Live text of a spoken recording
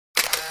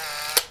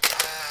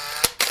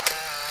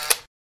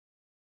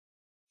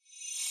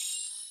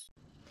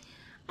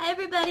Hi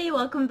everybody,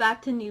 welcome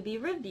back to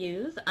Newbie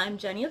Reviews. I'm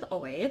Jenny as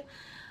always.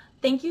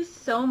 Thank you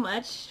so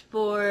much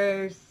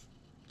for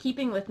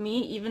keeping with me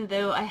even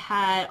though I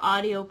had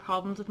audio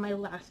problems with my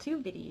last two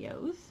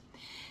videos.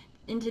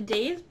 In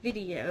today's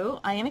video,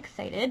 I am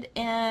excited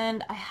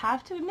and I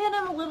have to admit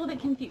I'm a little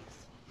bit confused.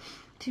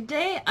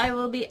 Today I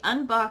will be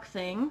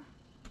unboxing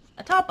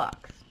a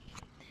TopBox,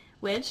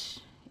 which,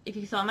 if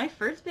you saw my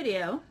first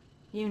video,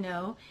 you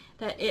know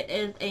that it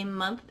is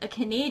a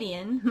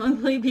Canadian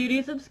monthly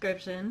beauty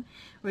subscription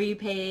where you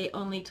pay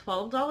only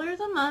 $12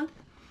 a month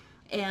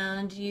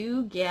and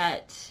you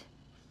get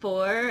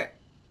four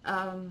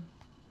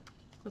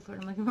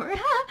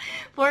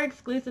four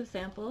exclusive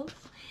samples.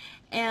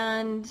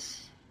 And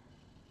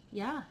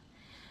yeah,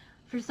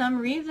 for some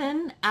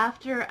reason,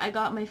 after I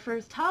got my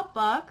first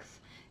TopBox,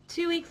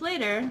 2 weeks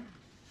later,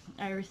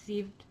 I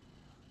received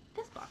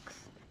this box,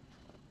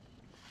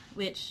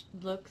 which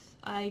looks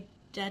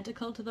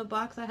identical to the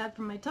box I had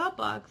from my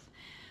TopBox,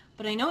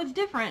 but I know it's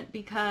different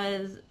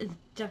because it's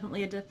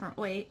definitely a different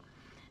weight,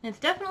 and it's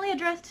definitely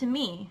addressed to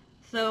me,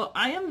 so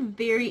I am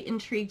very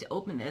intrigued to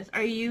open this.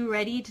 Are you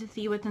ready to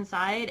see what's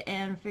inside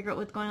and figure out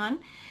what's going on?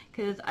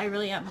 Because I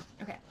really am.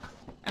 Okay,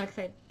 I'm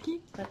excited.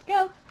 Let's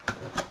go.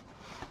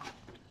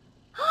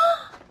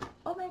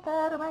 Oh my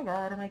god, oh my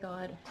god, oh my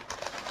god.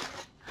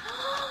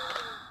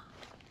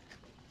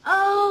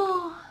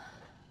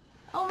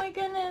 Oh my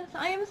goodness,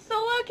 I am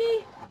so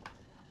lucky.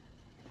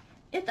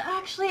 It's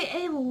actually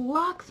a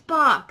Luxe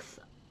Box.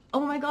 Oh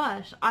my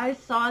gosh, I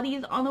saw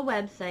these on the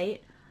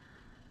website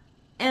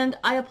and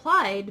I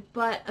applied,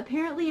 but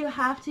apparently you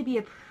have to be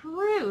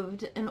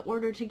approved in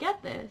order to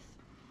get this.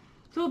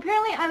 So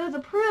apparently I was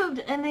approved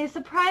and they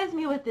surprised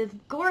me with this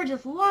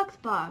gorgeous Luxe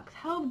Box.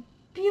 How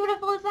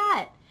beautiful is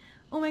that?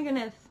 Oh my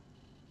goodness.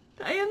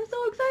 I am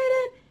so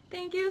excited.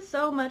 Thank you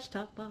so much,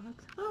 TopBox.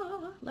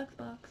 Oh, Luxe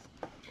Box.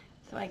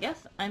 So I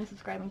guess I'm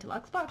subscribing to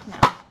Luxe Box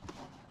now.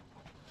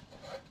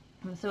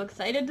 I'm so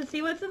excited to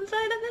see what's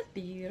inside of this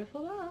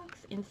beautiful box,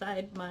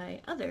 inside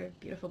my other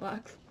beautiful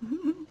box.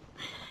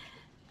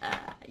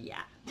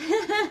 Yeah.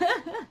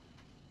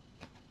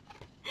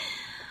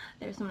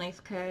 There's some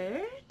nice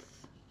cards.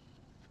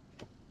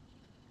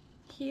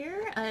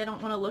 Here, I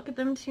don't want to look at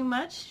them too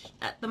much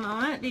at the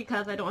moment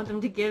because I don't want them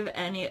to give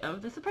any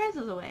of the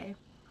surprises away.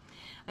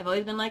 I've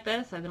always been like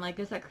this. I've been like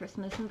this at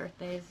Christmas and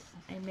birthdays.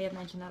 I may have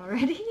mentioned that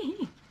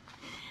already.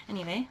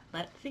 Anyway,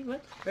 let's see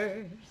what's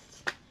first.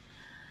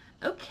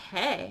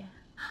 Okay,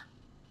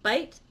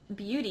 Bite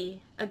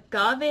Beauty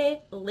Agave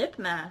Lip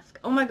Mask.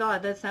 Oh my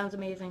god, that sounds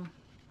amazing.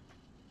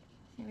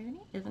 See, everybody?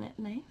 Isn't it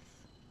nice?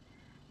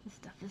 This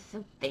stuff is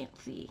so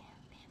fancy.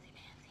 Fancy,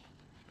 fancy.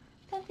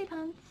 Fancy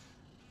pants.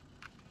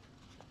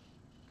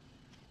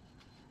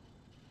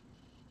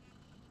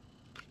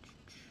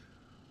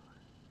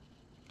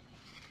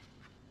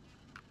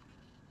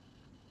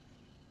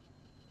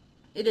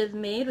 It is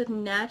made with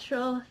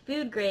natural,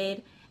 food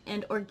grade,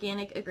 and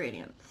organic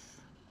ingredients.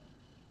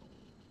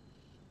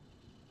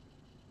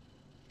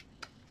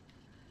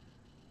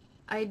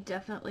 I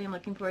definitely am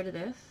looking forward to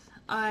this.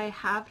 I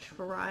have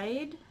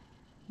tried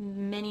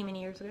many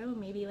years ago,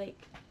 maybe like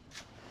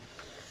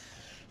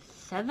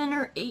 7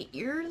 or 8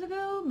 years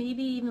ago,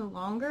 maybe even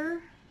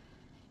longer,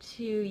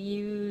 to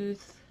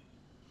use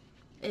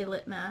a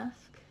lip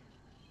mask,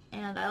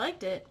 and I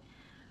liked it.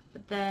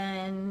 But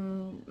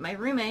then my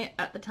roommate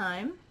at the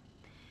time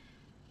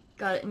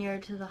got it near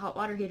to the hot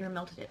water heater and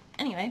melted it.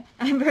 Anyway,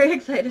 I'm very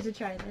excited to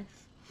try this.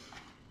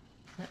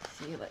 Let's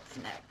see what's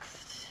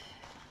next.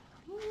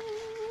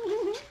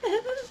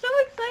 This is so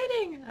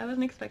exciting! I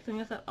wasn't expecting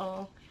this at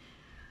all.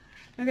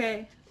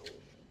 Okay.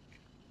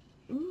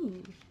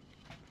 Ooh.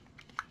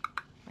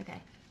 Okay.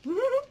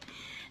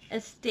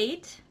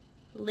 Estate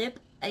Lip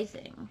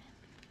Icing.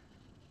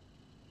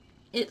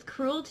 It's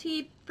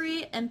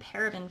cruelty-free and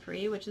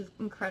paraben-free, which is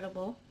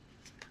incredible.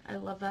 I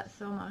love that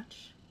so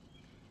much.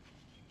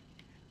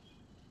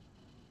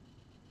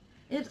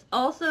 It's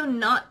also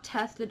not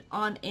tested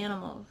on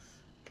animals.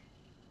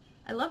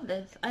 I love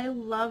this. I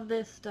love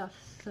this stuff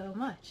so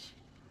much.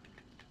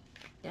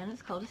 Again,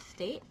 it's called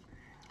Estate.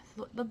 This is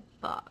what the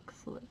box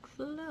looks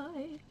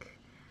like.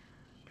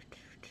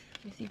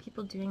 I see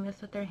people doing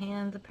this with their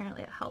hands.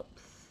 Apparently it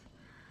helps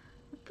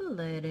with the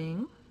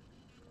lighting.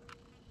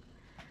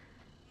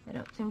 I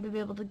don't seem to be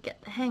able to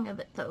get the hang of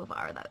it so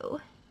far, though.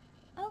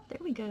 Oh, there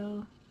we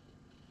go.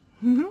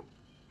 Oh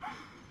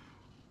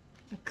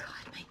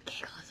god, my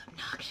giggle is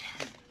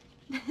obnoxious.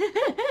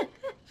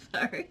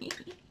 Sorry.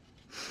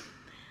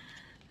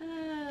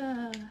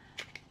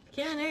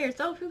 Can't annoy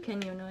yourself, who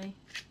can you annoy?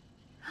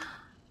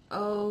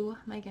 Oh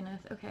my goodness,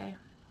 okay.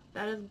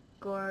 That is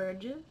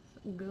gorgeous.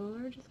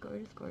 Gorgeous,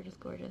 gorgeous, gorgeous,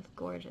 gorgeous,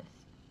 gorgeous.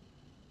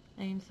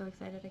 I am so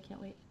excited, I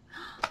can't wait.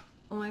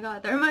 Oh my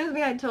god, that reminds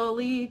me I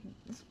totally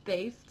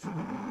spaced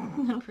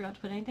and forgot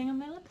to put anything on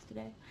my lips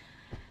today.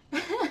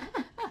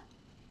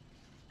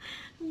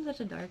 I'm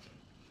such a dork.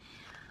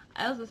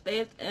 I also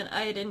spaced and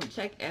I didn't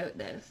check out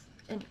this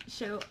and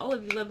show all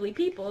of you lovely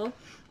people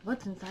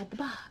what's inside the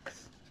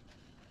box.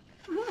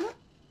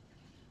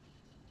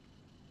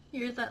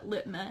 Here's that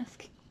lip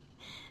mask.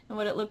 and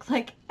what it looks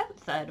like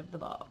outside of the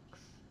box.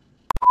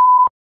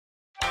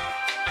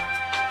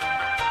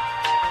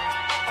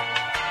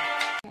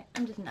 Okay,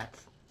 I'm just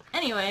nuts.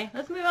 Anyway,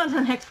 let's move on to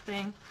the next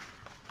thing.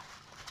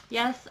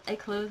 Yes, I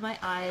closed my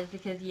eyes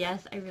because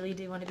yes, I really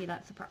do want to be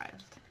that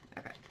surprised.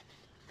 Okay.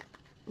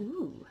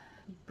 Ooh,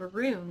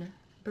 Baroon.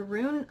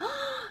 Baroon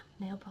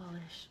nail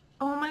polish.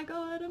 Oh my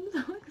god, I'm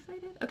so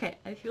excited. Okay,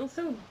 I feel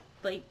so,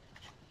 like,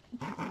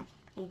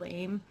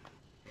 lame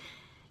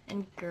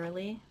and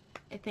girly.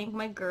 I think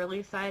my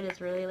girly side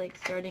is really, like,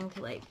 starting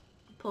to, like,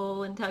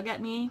 pull and tug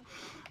at me.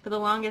 For the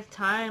longest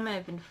time,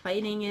 I've been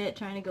fighting it,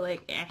 trying to go,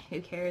 like,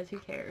 who cares, who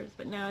cares.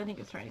 But now I think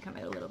it's trying to come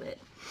out a little bit.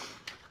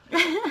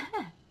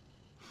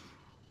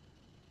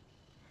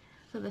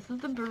 So this is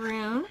the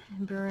Baroon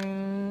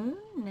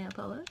nail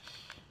polish.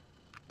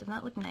 Does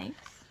not look nice.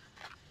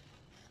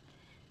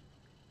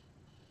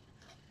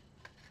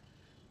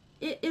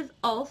 It is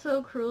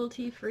also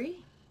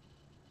cruelty-free.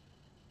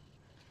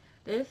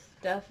 This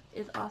stuff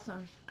is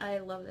awesome. I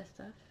love this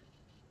stuff.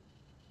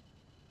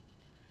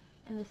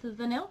 And this is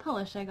the nail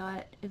polish I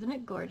got. Isn't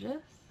it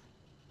gorgeous?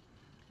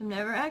 I've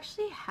never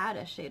actually had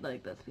a shade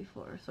like this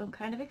before, so I'm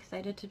kind of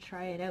excited to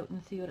try it out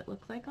and see what it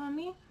looks like on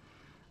me.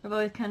 I've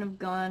always kind of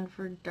gone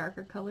for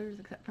darker colors,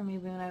 except for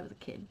maybe when I was a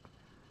kid.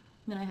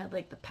 Then I had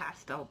like the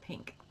pastel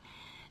pink.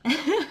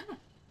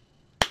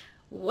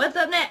 What's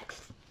up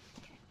next?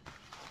 Okay.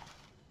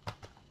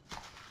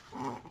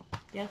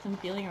 Yes, I'm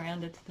feeling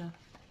around it stuff.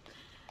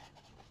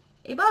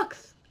 A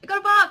box! I got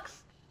a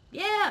box!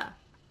 Yeah!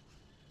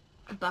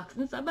 A box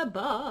inside my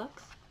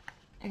box.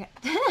 Okay.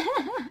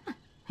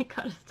 I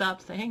gotta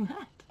stop saying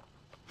that.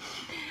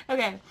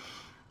 Okay.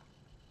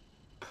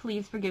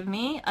 Please forgive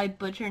me. I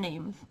butcher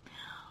names.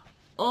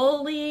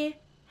 Ole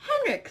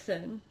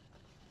Henriksen.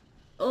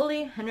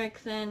 Ole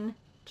Henriksen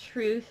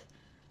Truth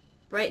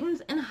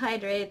brightens and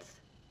hydrates,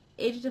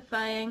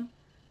 age-defying,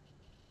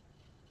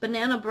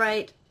 banana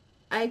bright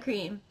eye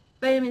cream,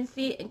 vitamin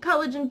C and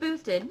collagen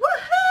boosted.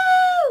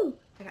 Woohoo!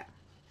 Okay,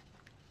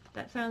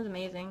 that sounds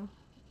amazing.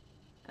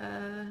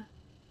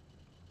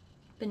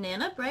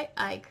 Banana bright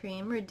eye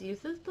cream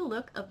reduces the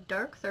look of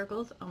dark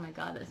circles. Oh my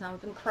god, that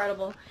sounds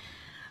incredible.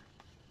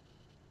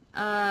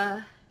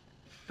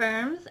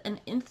 Firms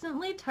and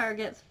instantly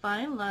targets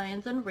fine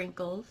lines and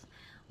wrinkles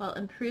while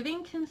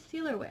improving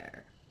concealer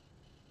wear.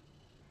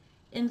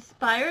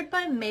 Inspired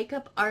by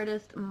makeup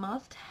artist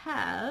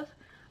must-have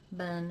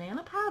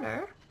banana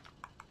powder.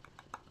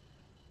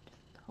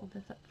 Just hold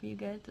this up for you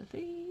guys to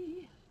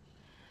see.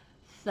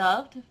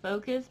 Soft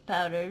focus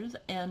powders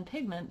and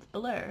pigments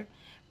blur,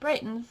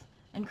 brightens,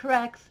 and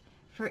corrects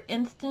for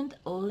instant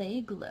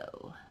Olay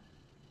glow.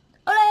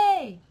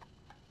 Olay!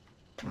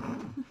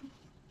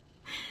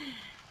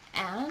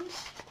 And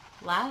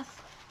last,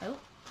 oh,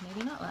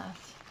 maybe not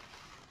last.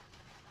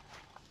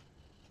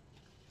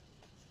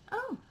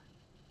 Oh.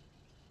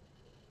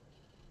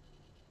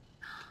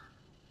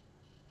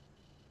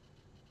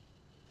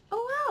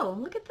 Oh wow,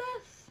 look at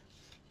this.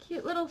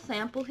 Cute little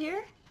sample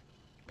here.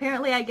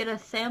 Apparently I get a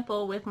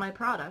sample with my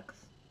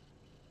products.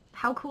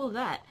 How cool is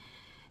that?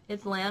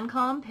 It's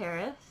Lancome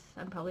Paris.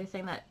 I'm probably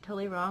saying that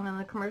totally wrong on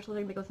the commercial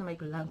thing because I'm like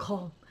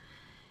Lancome.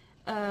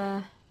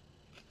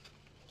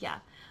 Yeah.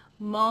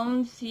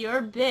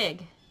 Monsieur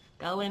Big.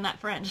 Gotta learn that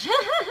French.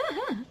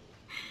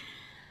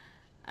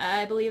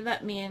 I believe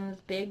that means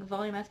big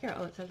volume mascara.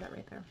 Oh, it says that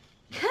right there.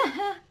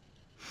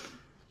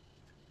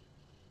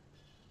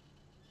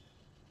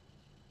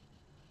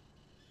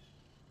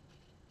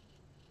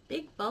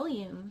 Big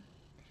volume.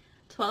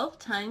 12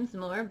 times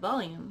more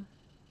volume.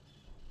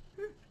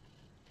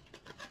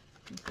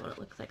 That's what it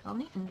looks like on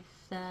the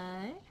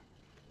inside.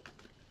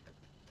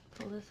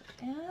 Pull this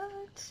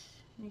out.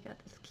 We got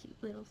this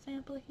cute little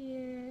sample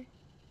here.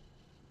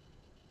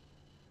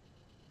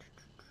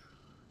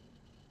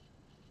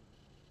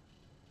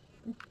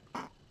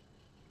 I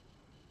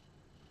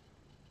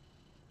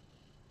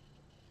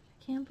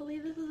can't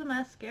believe this is a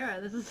mascara.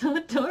 This is so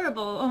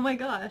adorable. Oh my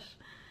gosh.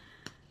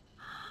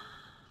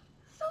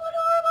 So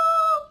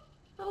adorable!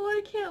 Oh,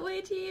 I can't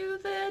wait to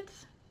use it.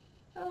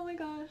 Oh my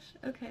gosh.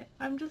 Okay,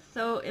 I'm just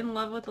so in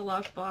love with the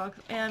Luxe Box,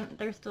 and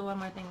there's still one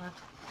more thing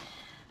left.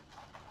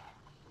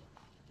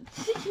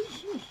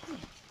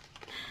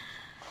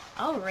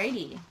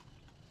 Alrighty.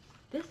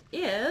 This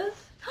is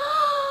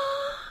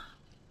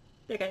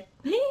okay.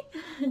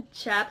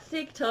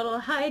 Chapstick Total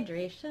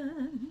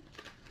Hydration.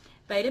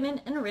 Vitamin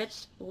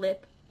enriched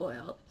lip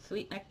oil.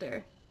 Sweet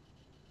nectar.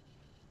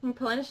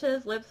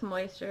 Replenishes lips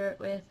moisture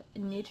with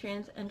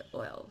nutrients and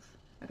oils.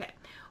 Okay.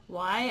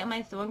 Why am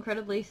I so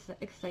incredibly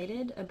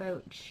excited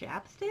about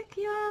chapstick,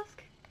 you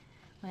ask?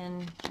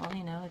 When, well,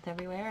 you know, it's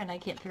everywhere and I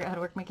can't figure out how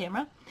to work my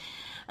camera.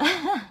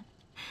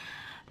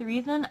 The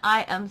reason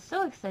I am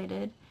so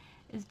excited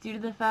is due to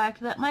the fact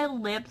that my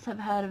lips have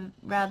had a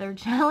rather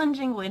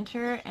challenging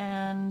winter,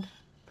 and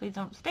please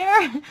don't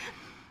stare,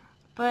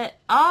 but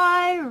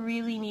I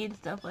really need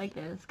stuff like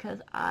this because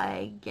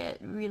I get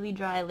really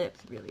dry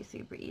lips really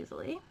super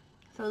easily.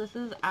 So this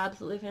is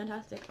absolutely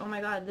fantastic. Oh my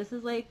god, this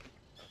is like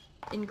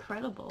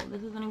incredible.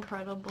 This is an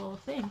incredible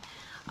thing.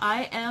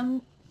 I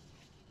am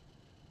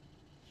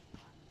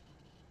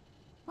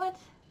What?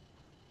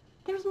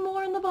 There's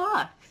more in the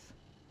box.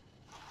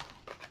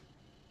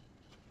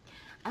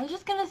 I was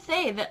just gonna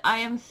say that I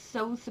am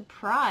so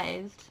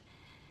surprised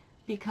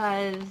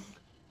because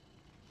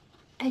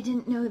I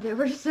didn't know there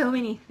were so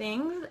many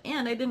things,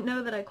 and I didn't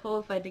know that I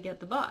qualified to get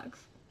the box.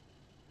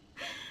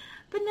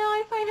 But now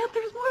I find out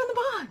there's more in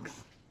the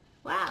box.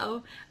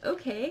 Wow.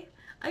 Okay.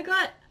 I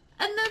got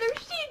another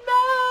sheet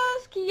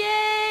mask.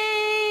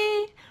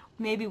 Yay!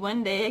 Maybe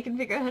one day I can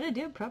figure out how to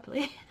do it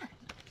properly.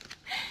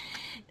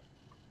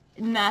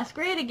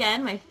 Masquerade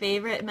again, my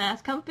favorite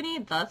mask company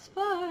thus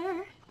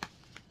far.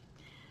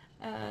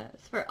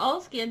 It's for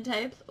all skin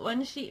types,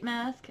 one sheet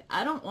mask.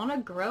 I don't want to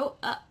grow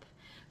up.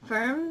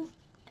 Firm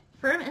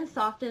and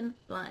soften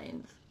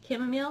lines.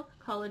 Chamomile,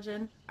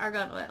 collagen,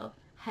 argan oil.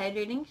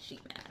 Hydrating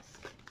sheet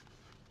mask.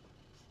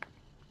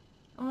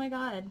 Oh my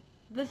god.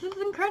 This is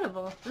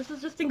incredible. This is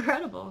just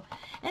incredible.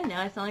 And now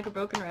I sound like a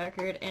broken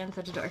record and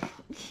such a dork.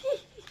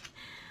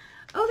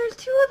 Oh, there's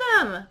 2 of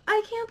them!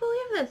 I can't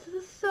believe this.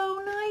 This is so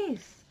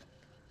nice.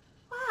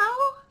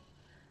 Wow.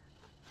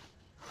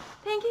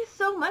 Thank you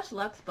so much,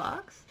 Luxe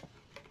Box.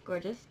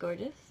 Gorgeous,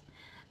 gorgeous.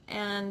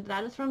 And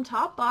that is from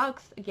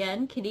TopBox.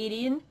 Again,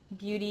 Canadian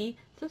beauty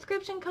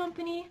subscription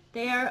company.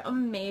 They are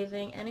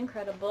amazing and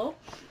incredible.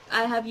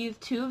 I have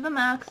used 2 of the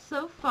masks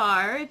so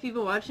far. If you've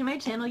been watching my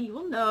channel, you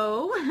will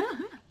know.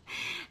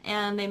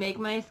 And they make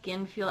my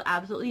skin feel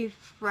absolutely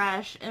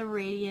fresh and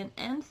radiant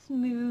and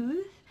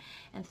smooth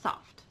and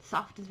soft.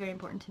 Soft is very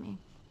important to me.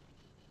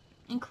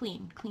 And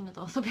clean. Clean is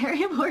also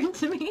very important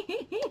to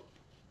me.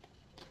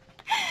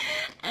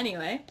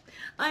 Anyway,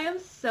 I am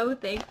so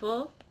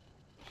thankful.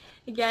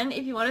 Again,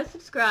 if you want to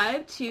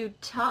subscribe to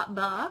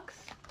TopBox,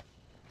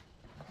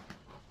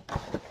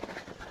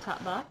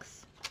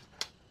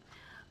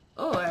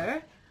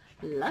 or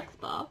Luxe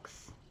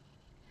Box,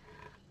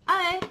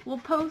 I will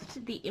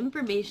post the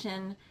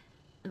information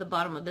at the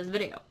bottom of this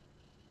video.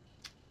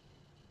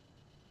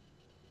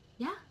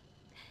 Yeah,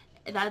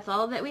 that's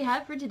all that we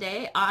have for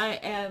today. I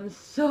am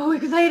so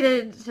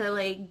excited to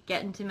like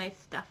get into my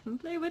stuff and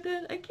play with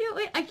it. I can't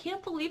wait. I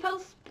can't believe how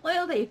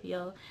spoiled I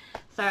feel.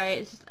 Sorry,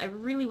 it's just I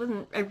really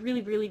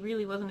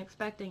wasn't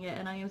expecting it,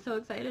 and I am so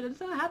excited and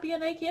so happy,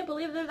 and I can't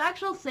believe there's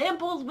actual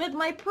samples with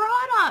my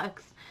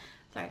products.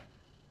 Sorry.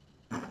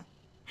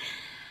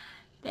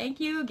 Thank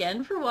you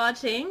again for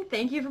watching.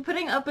 Thank you for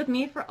putting up with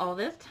me for all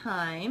this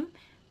time.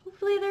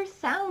 Hopefully there's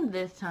sound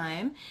this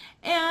time,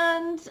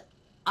 and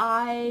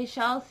I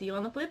shall see you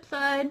on the flip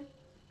side.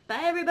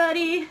 Bye,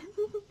 everybody.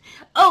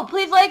 Oh,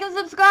 please like and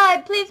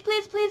subscribe. Please,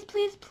 please, please,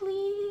 please,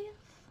 please.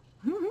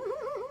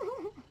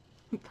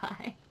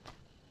 Bye.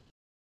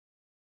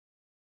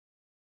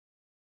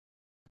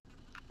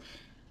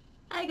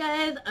 Hi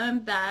guys, I'm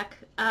back.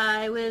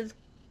 I was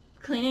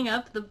cleaning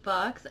up the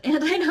box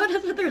and I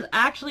noticed that there's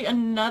actually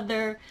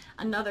another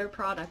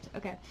product.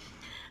 Okay.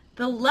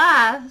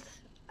 I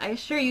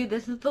assure you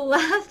this is the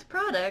last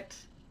product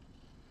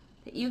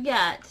that you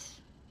get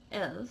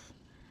is,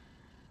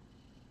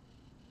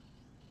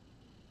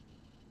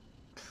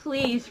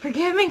 please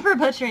forgive me for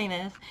butchering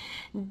this,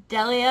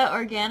 Delia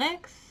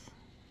Organics.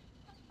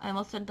 I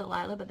almost said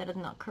Delilah, but that is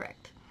not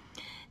correct.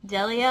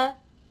 Delia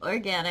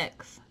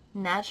Organics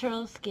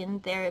Natural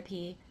Skin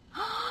Therapy.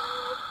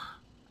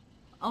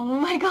 Oh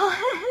my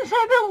gosh,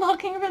 I've been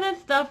looking for this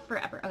stuff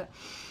forever. Okay.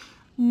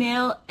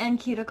 Nail and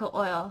cuticle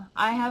oil.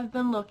 I have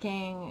been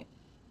looking.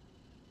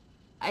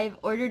 I've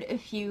ordered a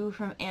few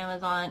from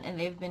Amazon and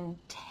they've been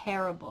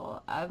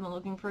terrible. I've been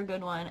looking for a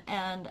good one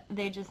and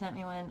they just sent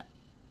me one.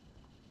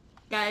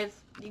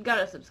 Guys, you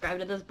gotta subscribe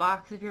to this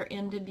box if you're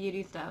into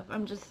beauty stuff.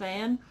 I'm just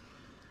saying.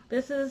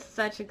 This is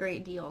such a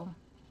great deal.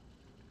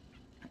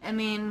 I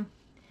mean,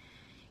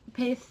 you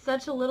pay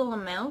such a little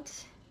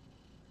amount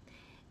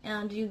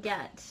and you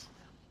get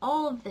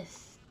all of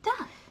this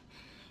stuff.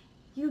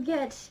 You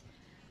get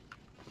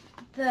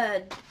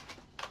the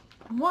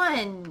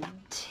 1,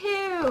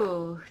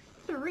 2,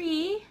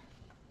 3,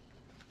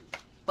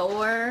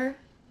 4,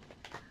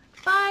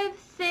 5,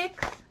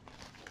 6,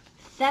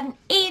 7,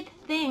 8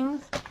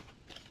 things.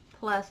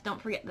 Plus,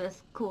 don't forget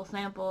this cool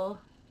sample.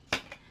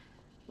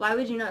 Why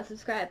would you not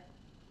subscribe?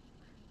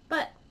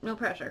 But no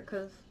pressure,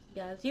 because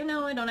as you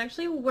know, I don't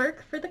actually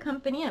work for the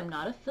company. I'm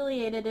not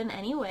affiliated in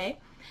any way.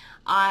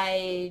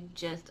 I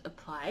just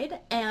applied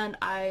and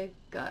I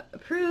got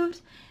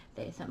approved.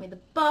 They sent me the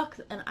box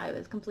and I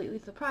was completely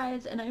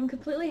surprised and I'm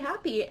completely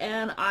happy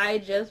and I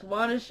just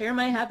want to share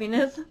my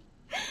happiness.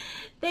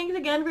 Thanks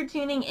again for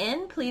tuning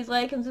in. Please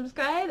like and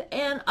subscribe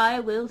and I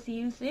will see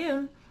you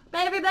soon.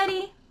 Bye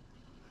everybody!